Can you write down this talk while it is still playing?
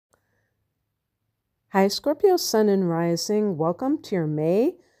Hi, Scorpio Sun and Rising. Welcome to your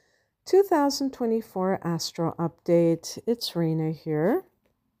May 2024 Astro Update. It's Rena here.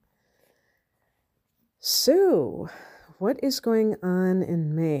 So, what is going on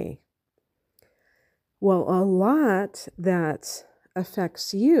in May? Well, a lot that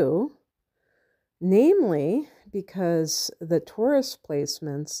affects you, namely because the Taurus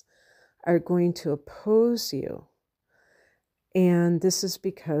placements are going to oppose you. And this is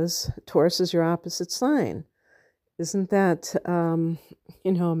because Taurus is your opposite sign. Isn't that,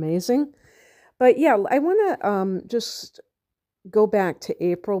 amazing? But yeah, I want to just go back to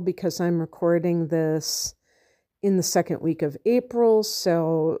April because I'm recording this in the second week of April.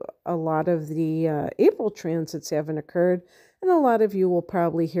 So a lot of the April transits haven't occurred. And a lot of you will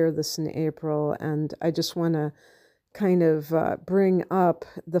probably hear this in April. And I just want to kind of bring up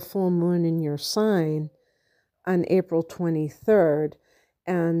the full moon in your sign on April 23rd,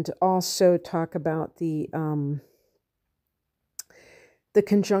 and also talk about the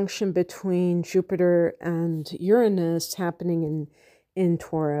conjunction between Jupiter and Uranus happening in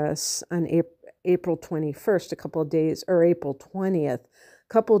Taurus on April 21st, a couple of days, or April 20th, a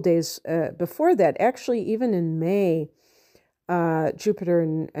couple of days before that. Actually, even in May, Jupiter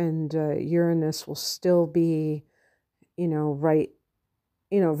and Uranus will still be,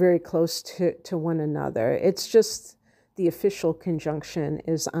 very close to one another. It's just the official conjunction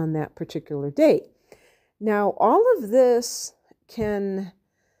is on that particular date. Now, all of this can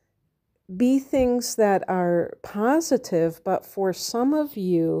be things that are positive, but for some of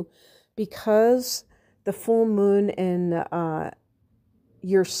you, because the full moon in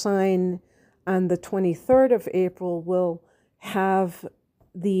your sign on the 23rd of April will have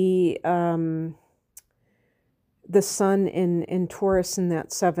the sun in Taurus in that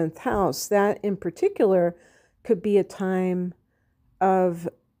 7th house, that in particular could be a time of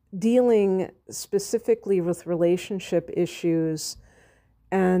dealing specifically with relationship issues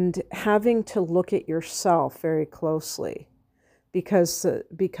and having to look at yourself very closely because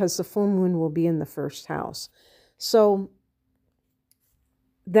the full moon will be in the 1st house. So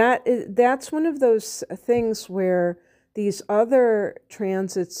that's one of those things where these other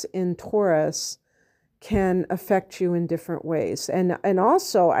transits in Taurus can affect you in different ways. And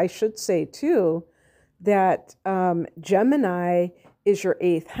also, I should say, too, that Gemini is your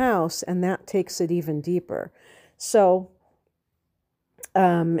 8th house, and that takes it even deeper. So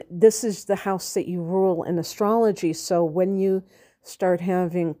this is the house that you rule in astrology. So when you start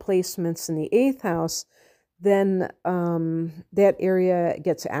having placements in the 8th house, then that area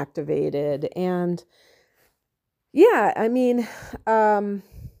gets activated. And yeah, I mean,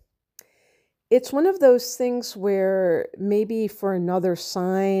 it's one of those things where maybe for another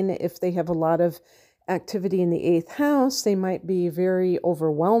sign, if they have a lot of activity in the 8th house, they might be very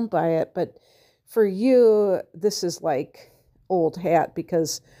overwhelmed by it. But for you, this is like old hat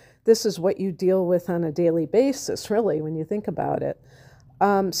because this is what you deal with on a daily basis, really, when you think about it.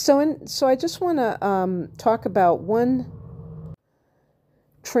 So I just want to talk about one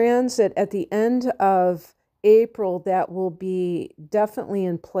transit at the end of April that will be definitely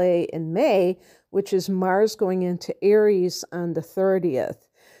in play in May, which is Mars going into Aries on the 30th,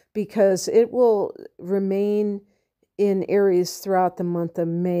 because it will remain in Aries throughout the month of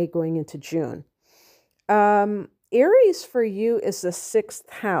May going into June. Aries for you is the 6th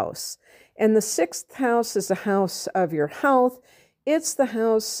house, and the 6th house is the house of your health. It's the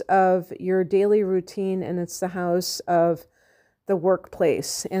house of your daily routine, and it's the house of the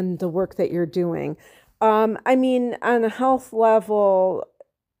workplace and the work that you're doing. I mean, on a health level,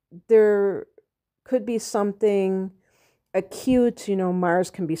 there could be something acute.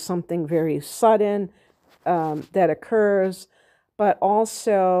 Mars can be something very sudden that occurs, but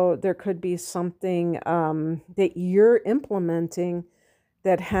also there could be something that you're implementing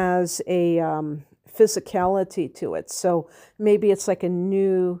that has a physicality to it. So maybe it's like a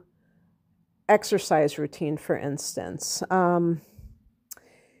new exercise routine, for instance.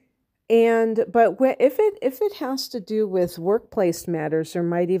 But if it has to do with workplace matters, there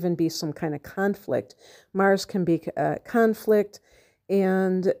might even be some kind of conflict. Mars can be conflict,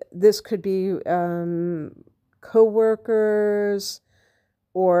 and this could be co-workers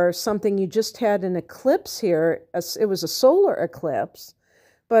or something. You just had an eclipse here. It was a solar eclipse,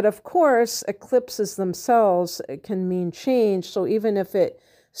 but of course, eclipses themselves can mean change. So even if it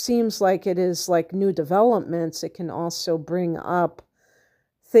seems like it is like new developments, it can also bring up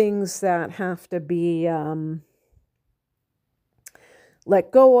things that have to be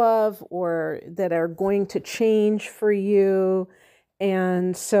let go of or that are going to change for you.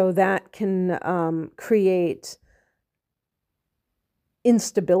 And so that can create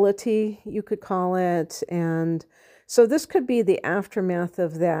instability, you could call it. And so this could be the aftermath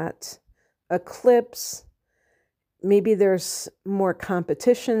of that eclipse. Maybe there's more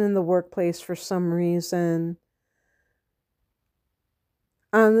competition in the workplace for some reason.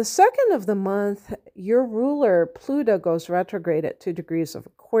 On the 2nd of the month, your ruler, Pluto, goes retrograde at 2 degrees of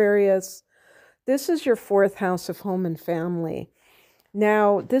Aquarius. This is your 4th house of home and family.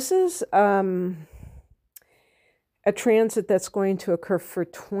 Now, this is a transit that's going to occur for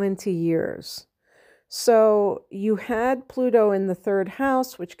 20 years. So you had Pluto in the 3rd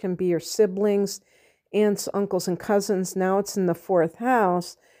house, which can be your siblings, aunts, uncles, and cousins. Now it's in the 4th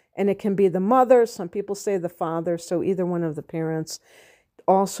house, and it can be the mother. Some people say the father, so either one of the parents.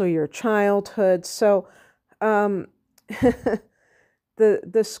 Also your childhood. So the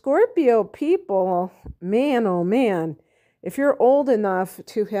Scorpio people, man, oh man, if you're old enough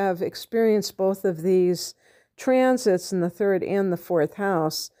to have experienced both of these transits in the 3rd and the 4th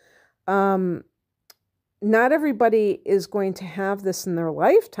house, not everybody is going to have this in their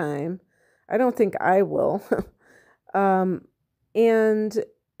lifetime. I don't think I will. And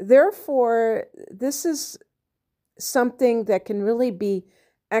therefore, this is something that can really be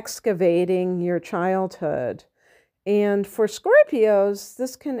excavating your childhood. And for Scorpios,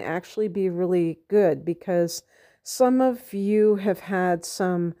 this can actually be really good because some of you have had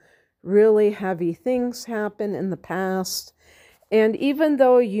some really heavy things happen in the past. And even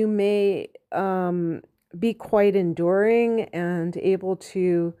though you may be quite enduring and able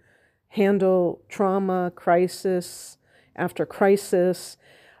to handle trauma, crisis after crisis,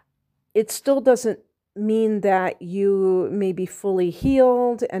 it still doesn't mean that you may be fully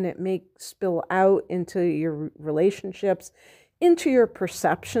healed, and it may spill out into your relationships, into your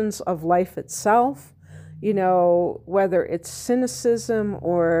perceptions of life itself, you know, whether it's cynicism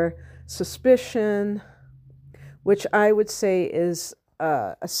or suspicion, which I would say is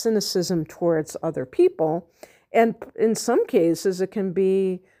a cynicism towards other people. And in some cases, it can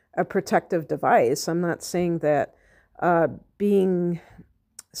be a protective device. I'm not saying that being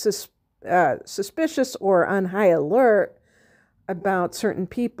suspicious or on high alert about certain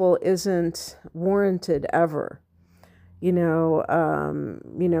people isn't warranted ever. You know,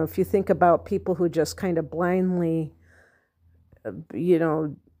 if you think about people who just kind of blindly,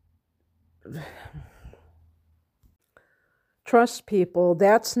 trust people,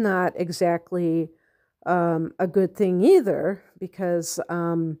 that's not exactly a good thing either, because,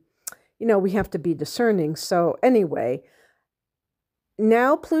 we have to be discerning. So anyway,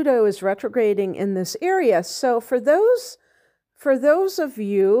 now Pluto is retrograding in this area. So for those of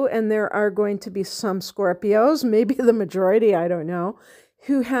you, and there are going to be some Scorpios, maybe the majority, I don't know,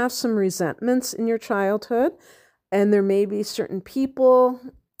 who have some resentments in your childhood, and there may be certain people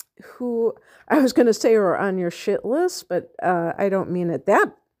who, I was going to say, are on your shit list, but I don't mean it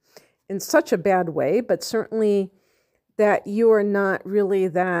that in such a bad way, but certainly that you are not really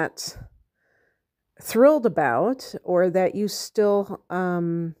that thrilled about, or that you still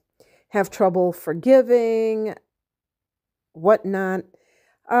have trouble forgiving, whatnot.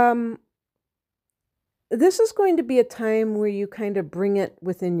 This is going to be a time where you kind of bring it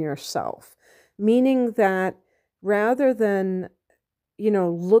within yourself, meaning that rather than,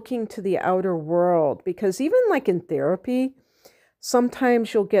 looking to the outer world, because even like in therapy,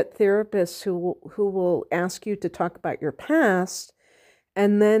 sometimes you'll get therapists who will ask you to talk about your past.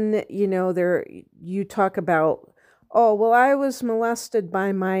 And then, you talk about, oh, well, I was molested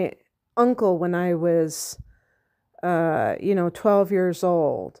by my uncle when I was, 12 years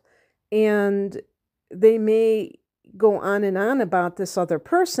old. And they may go on and on about this other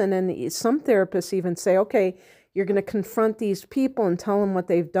person. And some therapists even say, okay, you're going to confront these people and tell them what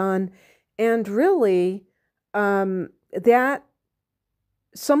they've done. And really, that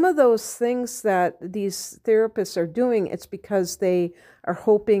some of those things that these therapists are doing, it's because they are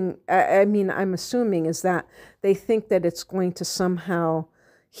hoping, I'm assuming, is that they think that it's going to somehow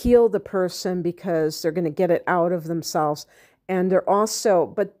heal the person because they're going to get it out of themselves. And they're also,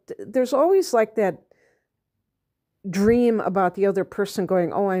 but there's always like that dream about the other person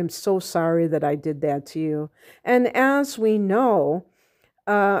going, oh, I'm so sorry that I did that to you. And as we know,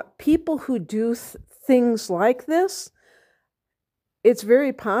 people who do things like this, it's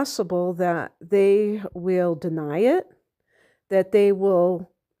very possible that they will deny it, that they will,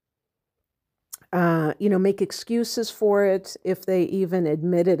 make excuses for it if they even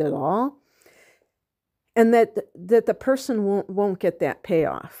admit it at all, and that the person won't get that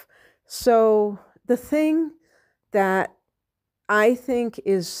payoff. So the thing that I think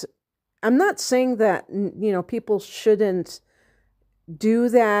is, I'm not saying that, people shouldn't do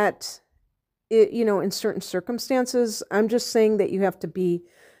that in certain circumstances. I'm just saying that you have to be,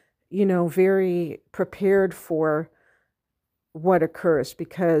 very prepared for what occurs,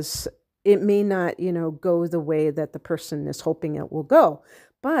 because it may not, go the way that the person is hoping it will go.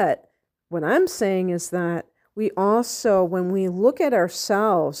 But what I'm saying is that we also, when we look at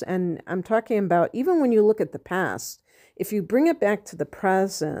ourselves, and I'm talking about even when you look at the past, if you bring it back to the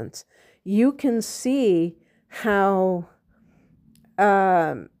present, you can see how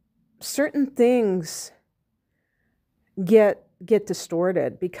certain things get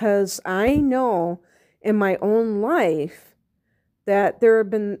distorted. Because I know in my own life that there have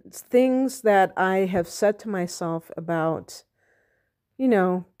been things that I have said to myself about,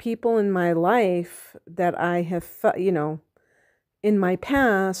 people in my life that I have, in my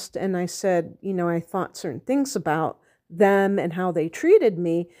past. And I said, I thought certain things about them and how they treated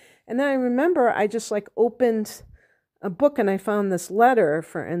me. And then I remember I just like opened a book and I found this letter,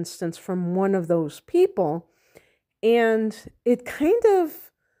 for instance, from one of those people. And it kind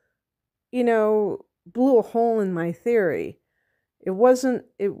of, blew a hole in my theory. It wasn't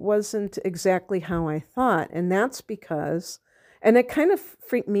exactly how I thought. And that's because, and it kind of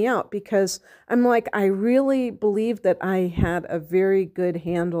freaked me out, because I'm like, I really believed that I had a very good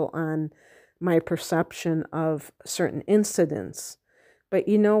handle on my perception of certain incidents. But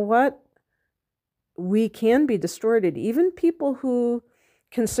you know what? We can be distorted. Even people who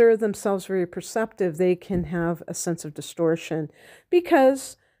consider themselves very perceptive, they can have a sense of distortion,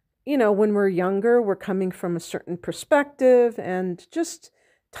 because when we're younger, we're coming from a certain perspective, and just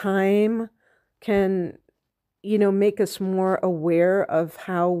time can, make us more aware of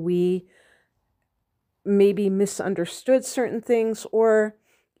how we maybe misunderstood certain things, or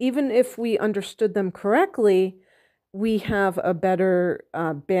even if we understood them correctly, we have a better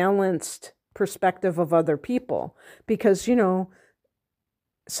balanced perspective of other people. Because,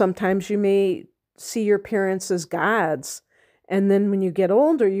 sometimes you may see your parents as gods. And then when you get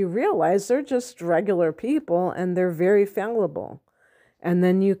older, you realize they're just regular people and they're very fallible. And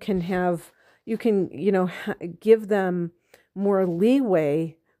then you can give them more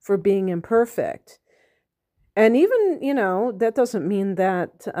leeway for being imperfect. And even, that doesn't mean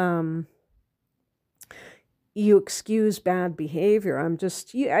that you excuse bad behavior.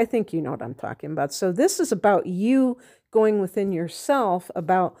 I think you know what I'm talking about. So this is about you going within yourself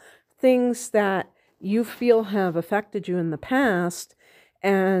about things that you feel have affected you in the past,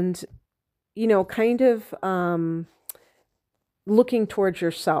 and, kind of looking towards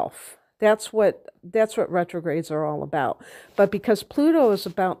yourself. That's what retrogrades are all about. But because Pluto is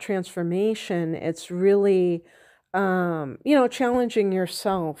about transformation, it's really, challenging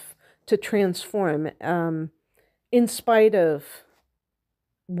yourself to transform in spite of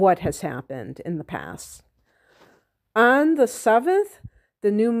what has happened in the past. On the 7th, the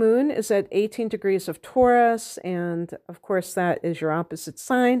new moon is at 18 degrees of Taurus, and of course that is your opposite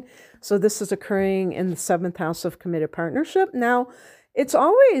sign. So this is occurring in the 7th house of committed partnership. Now, it's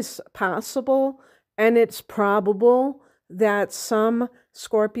always possible and it's probable that some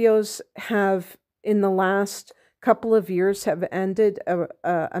Scorpios have, in the last couple of years, have ended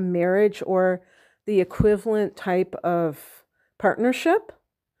a marriage or the equivalent type of partnership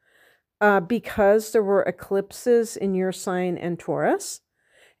because there were eclipses in your sign and Taurus.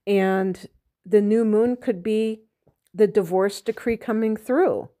 And the new moon could be the divorce decree coming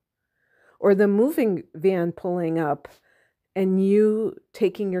through, or the moving van pulling up and you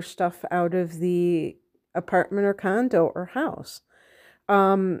taking your stuff out of the apartment or condo or house.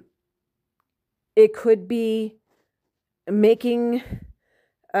 It could be making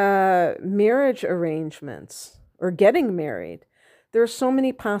marriage arrangements or getting married. There are so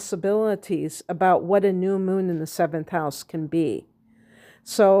many possibilities about what a new moon in the 7th house can be.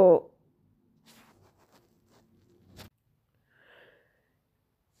 So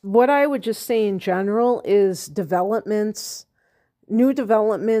what I would just say in general is new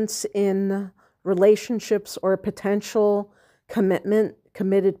developments in relationships or potential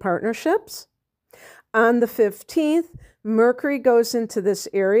committed partnerships. On the 15th, Mercury goes into this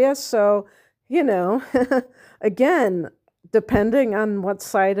area. So, again, depending on what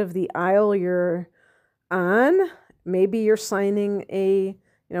side of the aisle you're on, maybe you're signing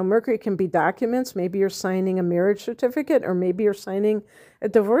Mercury can be documents. Maybe you're signing a marriage certificate, or maybe you're signing a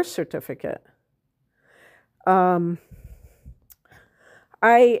divorce certificate. I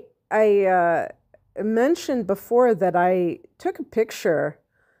mentioned before that I took a picture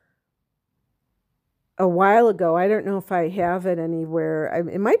a while ago. I don't know if I have it anywhere.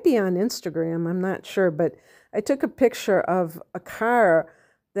 It might be on Instagram. I'm not sure, but I took a picture of a car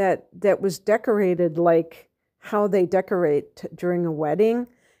that was decorated like how they decorate during a wedding.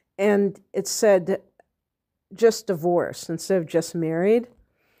 and it said just divorced instead of just married.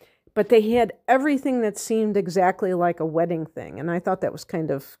 But they had everything that seemed exactly like a wedding thing, and I thought that was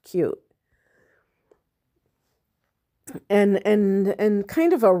kind of cute. And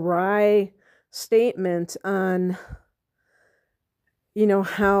kind of a wry statement on, you know,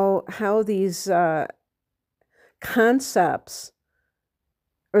 how these concepts,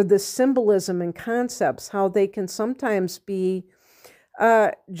 or the symbolism and concepts, how they can sometimes be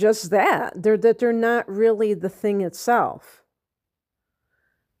just that they're not really the thing itself.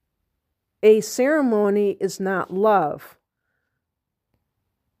 A ceremony is not love.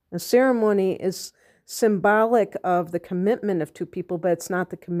 A ceremony is symbolic of the commitment of two people, but it's not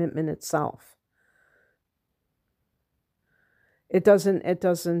the commitment itself. It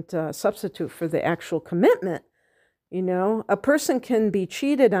doesn't substitute for the actual commitment. You know, a person can be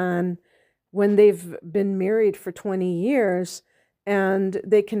cheated on when they've been married for 20 years, and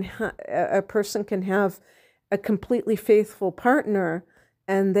they can a person can have a completely faithful partner,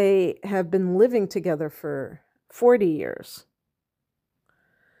 and they have been living together for 40 years.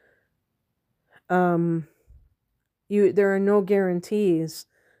 There are no guarantees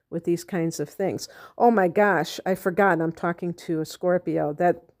with these kinds of things. Oh my gosh, I forgot I'm talking to a Scorpio.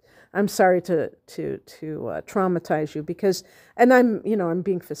 That I'm sorry to traumatize you, because, and I'm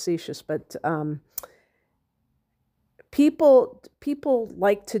being facetious, but people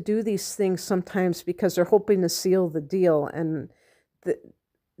like to do these things sometimes because they're hoping to seal the deal, and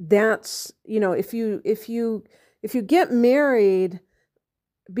that's, if you get married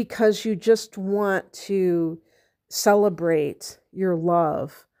because you just want to celebrate your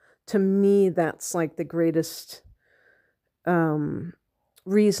love, to me that's like the greatest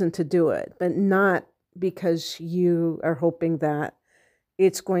reason to do it, but not because you are hoping that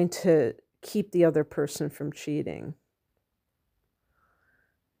it's going to keep the other person from cheating.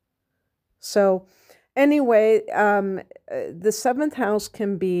 So anyway, the seventh house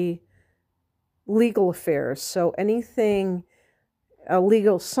can be legal affairs. So anything, a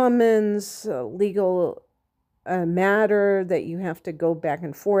legal summons, a legal matter that you have to go back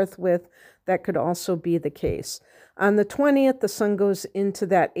and forth with, that could also be the case. On the 20th, the sun goes into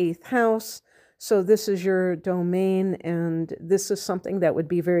that 8th house. So this is your domain, and this is something that would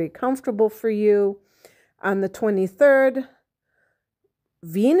be very comfortable for you. On the 23rd,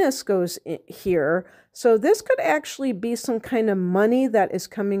 Venus goes here. So this could actually be some kind of money that is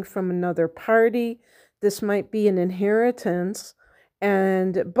coming from another party. This might be an inheritance.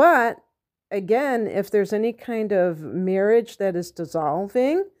 But again, if there's any kind of marriage that is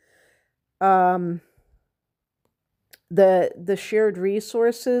dissolving, the shared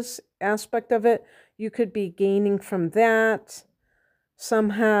resources aspect of it, you could be gaining from that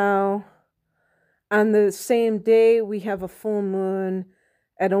somehow. On the same day, we have a full moon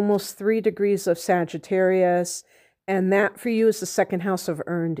at almost 3 degrees of Sagittarius, and that for you is the second house of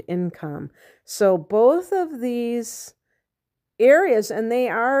earned income. So both of these areas, and they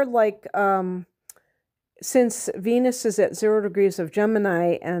are like, since Venus is at 0 degrees of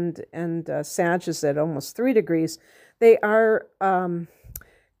Gemini and Sag is at almost 3 degrees, they are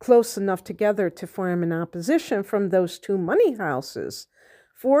close enough together to form an opposition from those two money houses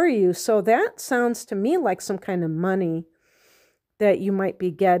for you. So that sounds to me like some kind of money that you might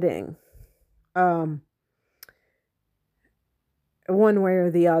be getting, one way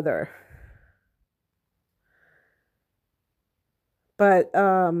or the other. But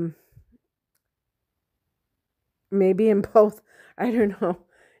maybe in both, I don't know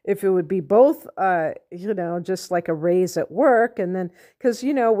if it would be both, just like a raise at work. And then, because,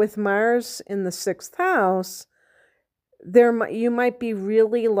 with Mars in the 6th house, you might be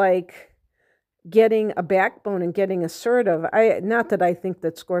really like getting a backbone and getting assertive. Not that I think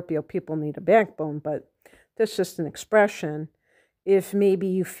that Scorpio people need a backbone, but that's just an expression. If maybe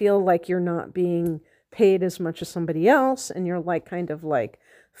you feel like you're not being paid as much as somebody else, and you're like kind of like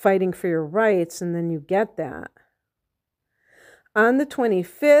fighting for your rights, and then you get that. On the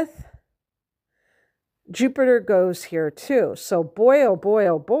 25th, Jupiter goes here too. So boy, oh boy,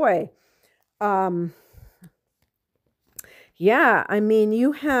 oh boy. Yeah, I mean,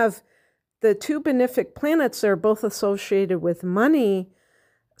 you have the two benefic planets are both associated with money,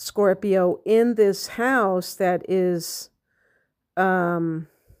 Scorpio, in this house that is other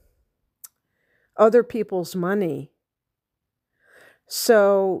people's money.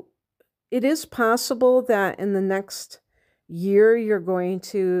 So it is possible that in the next year you're going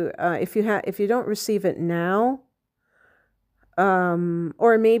to, if you don't receive it now,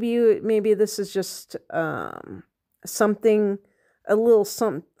 or maybe this is just something, a little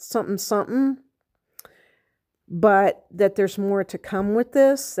something, but that there's more to come with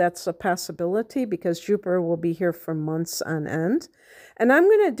this. That's a possibility because Jupiter will be here for months on end. And I'm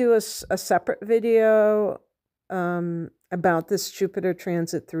going to do a separate video about this Jupiter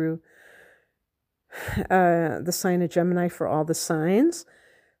transit through the sign of Gemini for all the signs.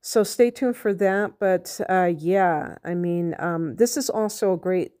 So stay tuned for that. But yeah, I mean, this is also a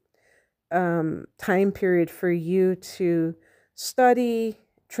great time period for you to study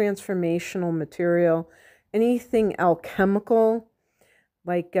transformational material, anything alchemical,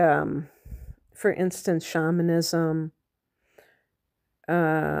 like, for instance, shamanism,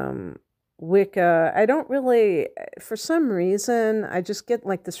 Wicca. I don't really, for some reason, I just get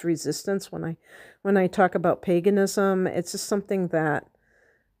like this resistance when I talk about paganism. It's just something that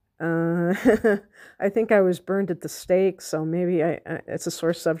I think I was burned at the stake, so maybe it's a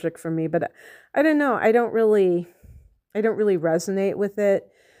sore subject for me. But I don't know. I don't really resonate with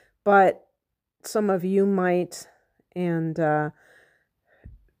it, but some of you might. And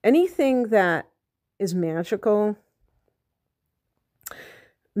anything that is magical,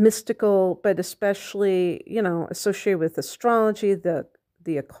 mystical, but especially, associated with astrology,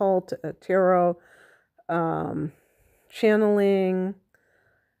 the occult, tarot, channeling,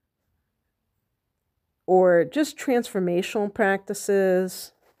 or just transformational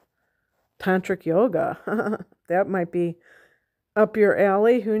practices, tantric yoga. That might be up your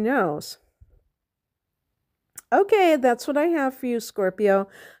alley. Who knows? Okay, that's what I have for you, Scorpio.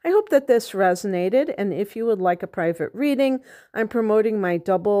 I hope that this resonated. And if you would like a private reading, I'm promoting my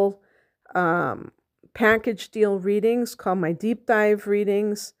double package deal readings called my deep dive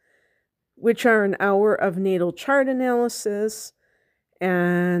readings, which are an hour of natal chart analysis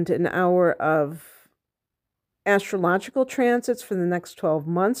and an hour of astrological transits for the next 12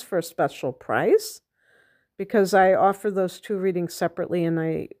 months for a special price, because I offer those two readings separately, and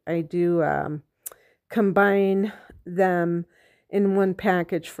I do combine them in one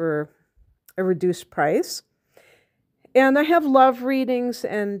package for a reduced price. And I have love readings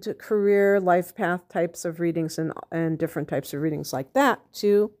and career life path types of readings and different types of readings like that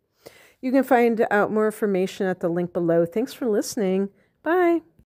too. You can find out more information at the link below. Thanks for listening. Bye.